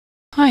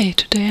Hi,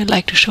 today I'd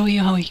like to show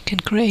you how you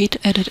can create,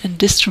 edit and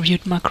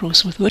distribute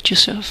macros with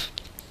VirtuSurv.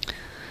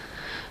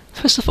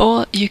 First of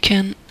all, you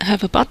can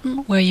have a button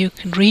where you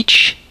can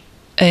reach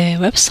a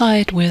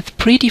website with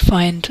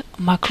predefined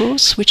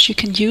macros which you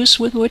can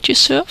use with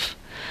VirtuSurv.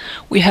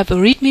 We have a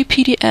README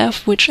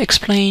PDF which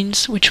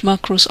explains which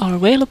macros are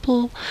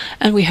available,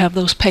 and we have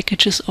those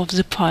packages of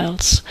zip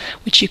files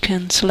which you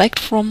can select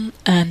from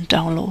and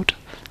download.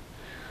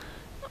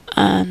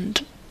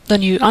 And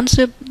then you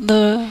unzip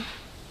the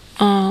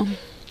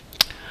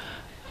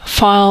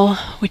file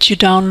which you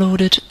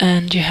downloaded,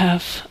 and you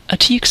have a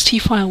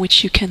TXT file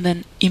which you can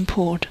then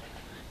import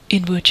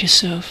in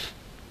VirtuSurv.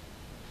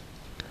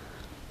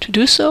 To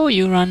do so,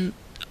 you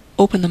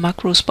open the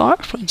macros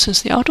bar, for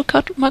instance the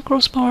AutoCAD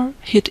macros bar,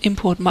 hit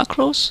import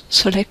macros,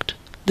 select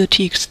the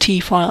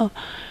TXT file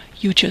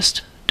you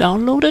just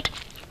downloaded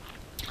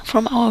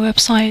from our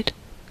website,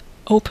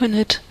 open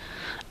it,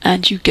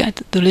 and you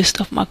get the list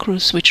of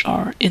macros which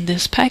are in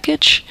this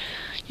package.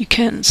 You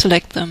can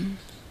select them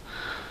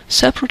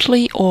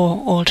separately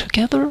or all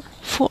together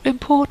for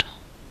import.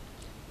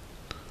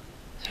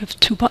 You have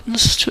two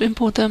buttons to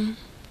import them.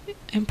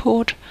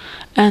 Import,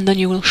 and then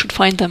you should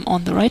find them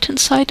on the right hand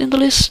side in the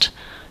list.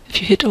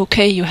 If you hit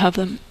OK, you have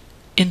them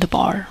in the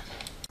bar.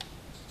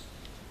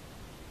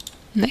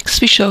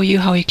 Next we show you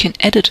how you can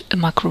edit a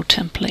macro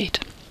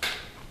template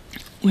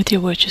with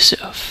your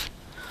VirtuSurv.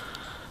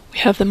 We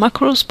have the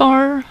macros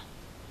bar.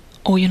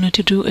 All you need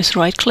to do is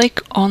right click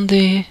on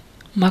the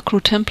macro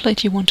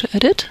template you want to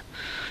edit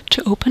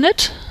to open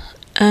it,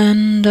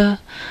 and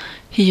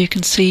here you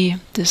can see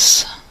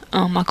this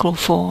macro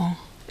for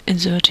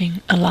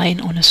inserting a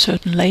line on a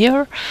certain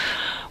layer.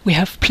 We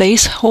have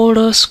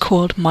placeholders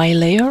called my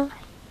layer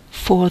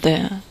for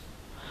the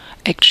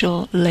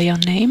actual layer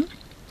name.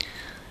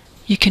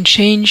 You can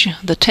change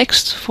the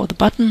text for the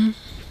button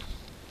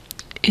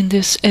in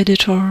this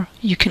editor.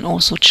 You can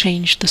also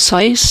change the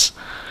size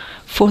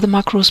for the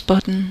macros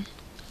button,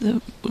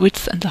 the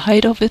width and the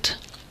height of it,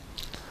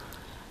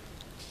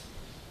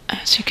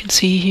 as you can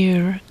see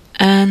here,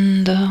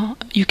 and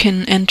you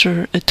can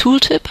enter a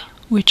tooltip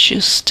which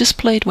is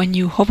displayed when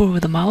you hover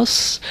with the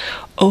mouse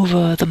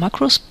over the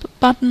macros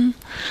button,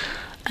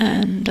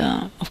 and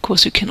of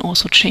course you can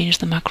also change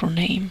the macro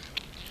name.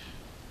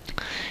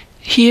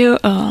 Here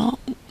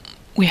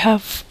we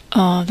have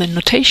the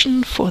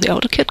notation for the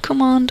AutoCAD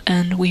command,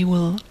 and we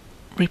will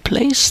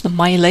replace the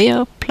my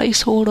layer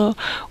placeholder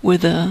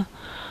with the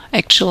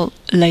actual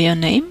layer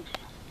name.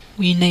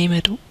 We name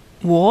it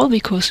wall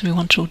because we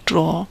want to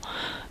draw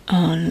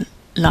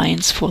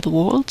lines for the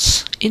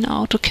walls in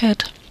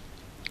AutoCAD.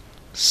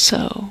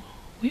 So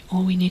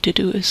all we need to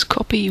do is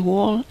copy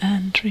wall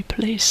and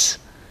replace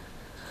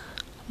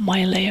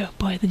my layer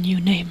by the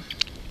new name.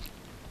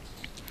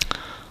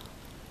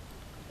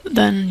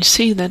 Then you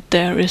see that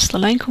there is the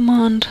line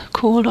command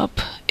called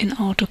up in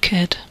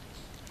AutoCAD.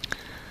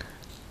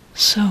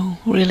 So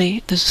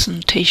really this is a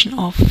notation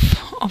of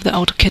the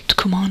AutoCAD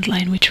command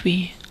line which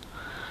we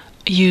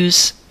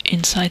use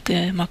inside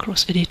the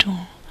macros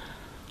editor.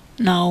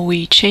 Now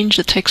we change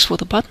the text for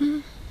the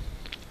button.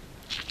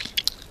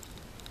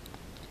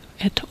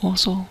 Add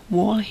also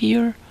wall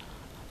here.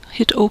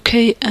 Hit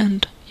OK,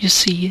 and you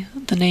see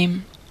the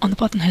name on the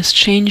button has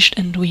changed,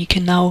 and we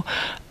can now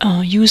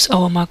use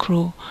our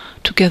macro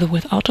together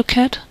with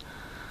AutoCAD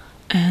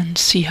and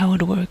see how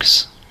it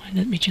works.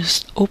 Let me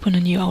just open a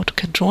new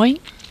AutoCAD drawing.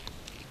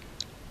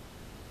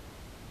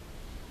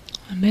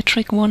 A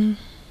metric one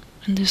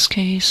in this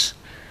case.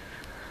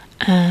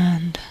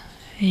 And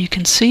you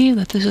can see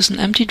that this is an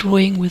empty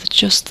drawing with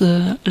just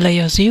the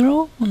layer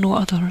 0. No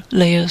other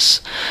layers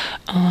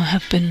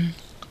have been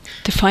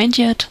defined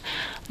yet.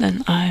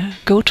 Then I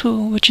go to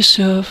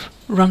VirtuSurv,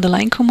 run the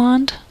line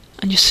command,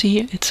 and you see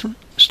it's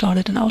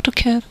started in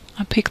AutoCAD.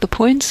 I pick the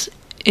points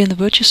in the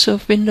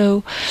VirtuSurv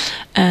window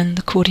and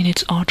the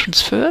coordinates are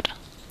transferred.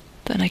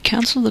 Then I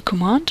cancel the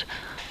command.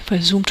 If I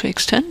zoom to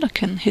extend, I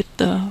can hit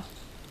the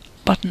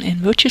button in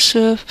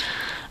VirtuSurv,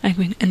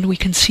 and we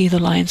can see the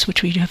lines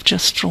which we have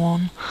just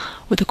drawn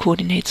with the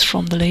coordinates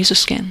from the laser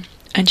scan.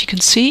 And you can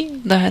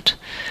see that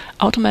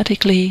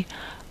automatically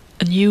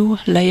a new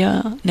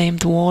layer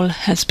named wall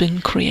has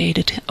been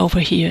created over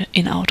here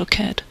in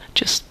AutoCAD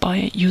just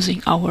by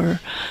using our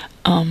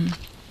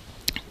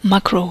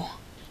macro,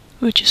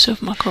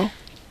 VirtuSurv macro.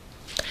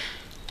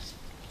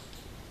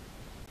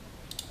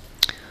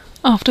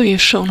 After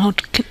you've shown how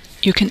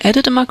you can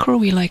edit a macro,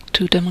 we like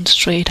to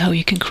demonstrate how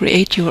you can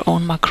create your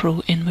own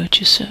macro in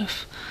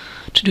VirtuSurv.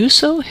 To do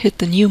so, hit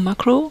the new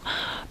macro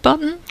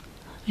button.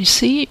 You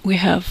see we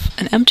have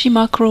an empty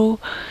macro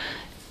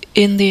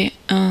in the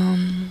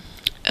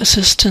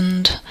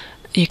assistant.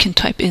 You can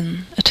type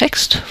in a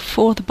text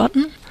for the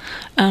button,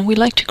 and we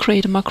like to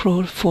create a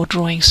macro for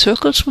drawing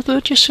circles with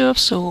VirtuSurv.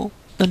 So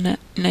the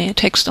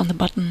text on the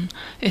button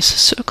is a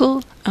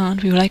circle,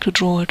 and we like to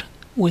draw it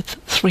with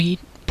 3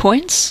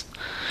 points.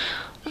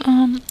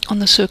 On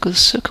the circle's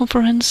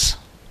circumference,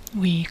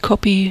 we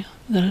copy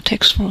the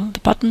text for the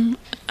button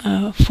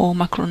for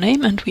macro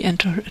name, and we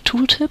enter a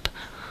tooltip,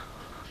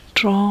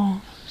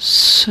 draw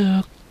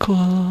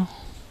circle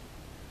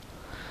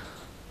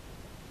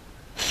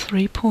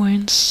 3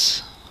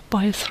 points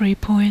by 3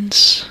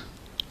 points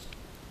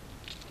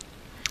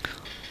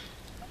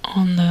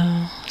on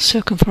the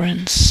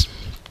circumference.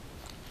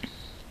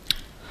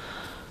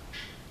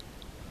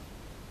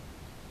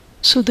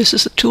 So this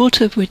is a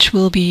tooltip which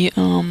will be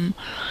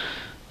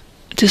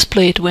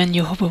displayed when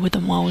you hover with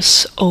the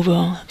mouse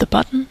over the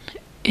button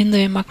in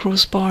the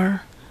macros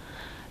bar.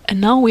 And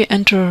now we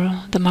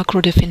enter the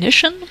macro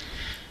definition.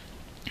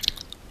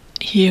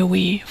 Here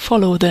we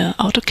follow the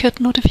AutoCAD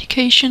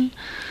notification.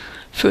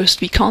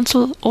 First we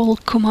cancel all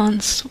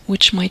commands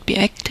which might be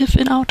active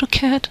in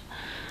AutoCAD.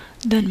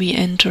 Then we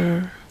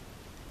enter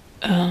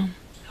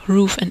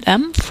roof and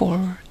M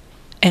for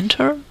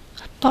enter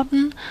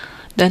button.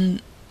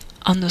 Then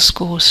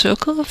underscore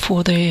circle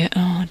for the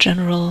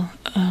general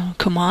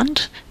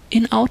command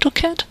in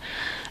AutoCAD.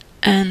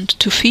 And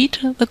to feed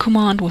the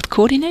command with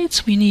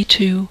coordinates, we need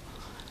to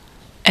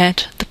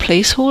add the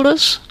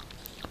placeholders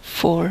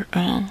for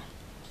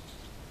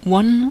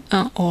one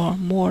or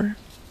more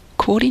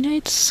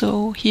coordinates.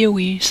 So here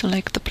we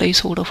select the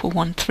placeholder for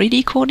one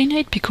 3D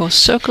coordinate, because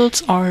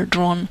circles are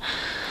drawn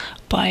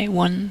by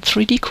one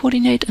 3D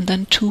coordinate and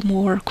then 2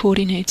 more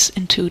coordinates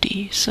in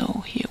 2D.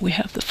 So here we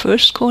have the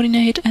first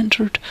coordinate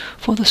entered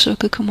for the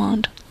circle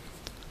command,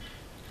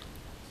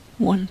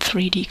 one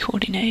 3D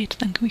coordinate.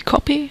 Then we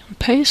copy and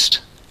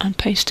paste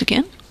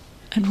again,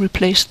 and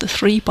replace the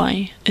 3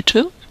 by a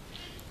 2.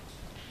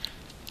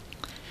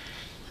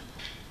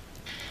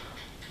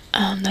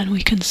 And then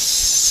we can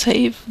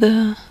save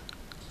the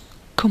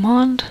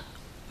command.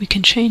 We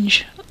can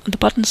change the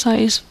button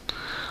size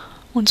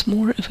once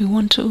more if we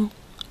want to,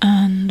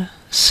 and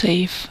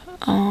save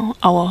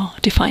our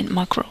defined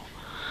macro.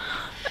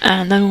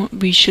 And then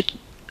we should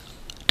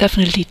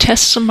definitely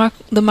test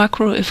the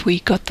macro if we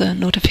got the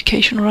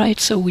notification right.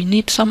 So we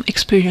need some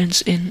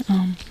experience in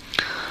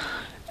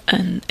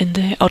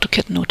the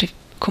AutoCAD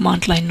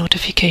command line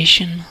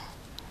notification.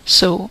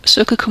 So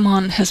circle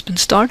command has been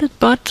started,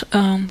 but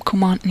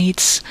command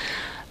needs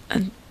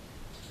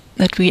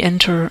that we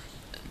enter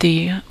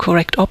the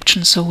correct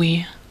option. So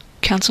we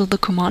cancel the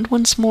command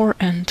once more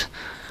and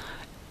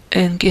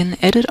again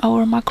edit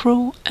our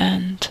macro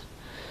and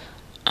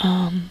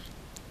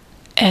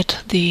add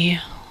the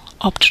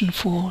option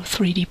for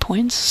 3D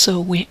points. So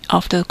we,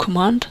 after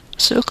command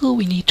circle,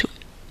 we need to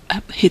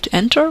hit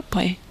enter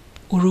by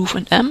roof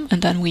and M,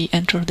 and then we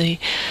enter the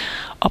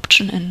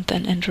option and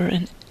then enter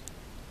in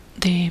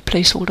the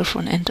placeholder for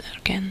an enter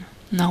again.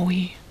 Now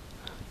we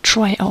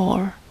try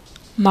our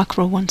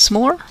macro once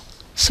more.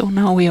 So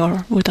now we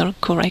are with our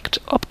correct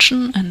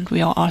option and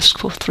we are asked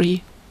for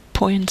 3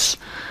 points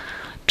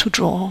to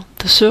draw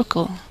the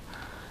circle,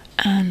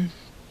 and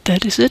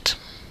that is it.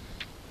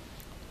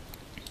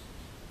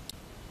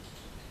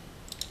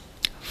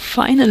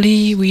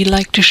 Finally, we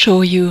like to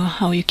show you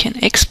how you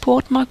can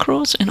export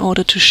macros in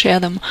order to share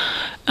them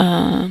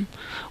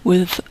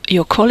with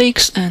your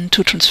colleagues and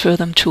to transfer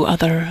them to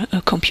other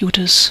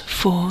computers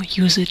for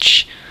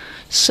usage.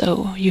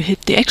 So you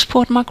hit the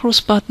export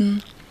macros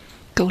button,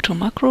 go to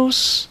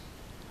macros,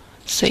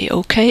 say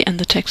OK, and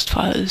the text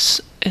file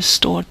is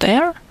stored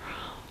there.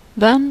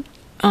 Then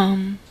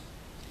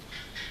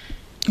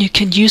you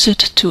can use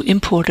it to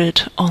import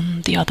it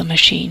on the other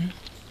machine.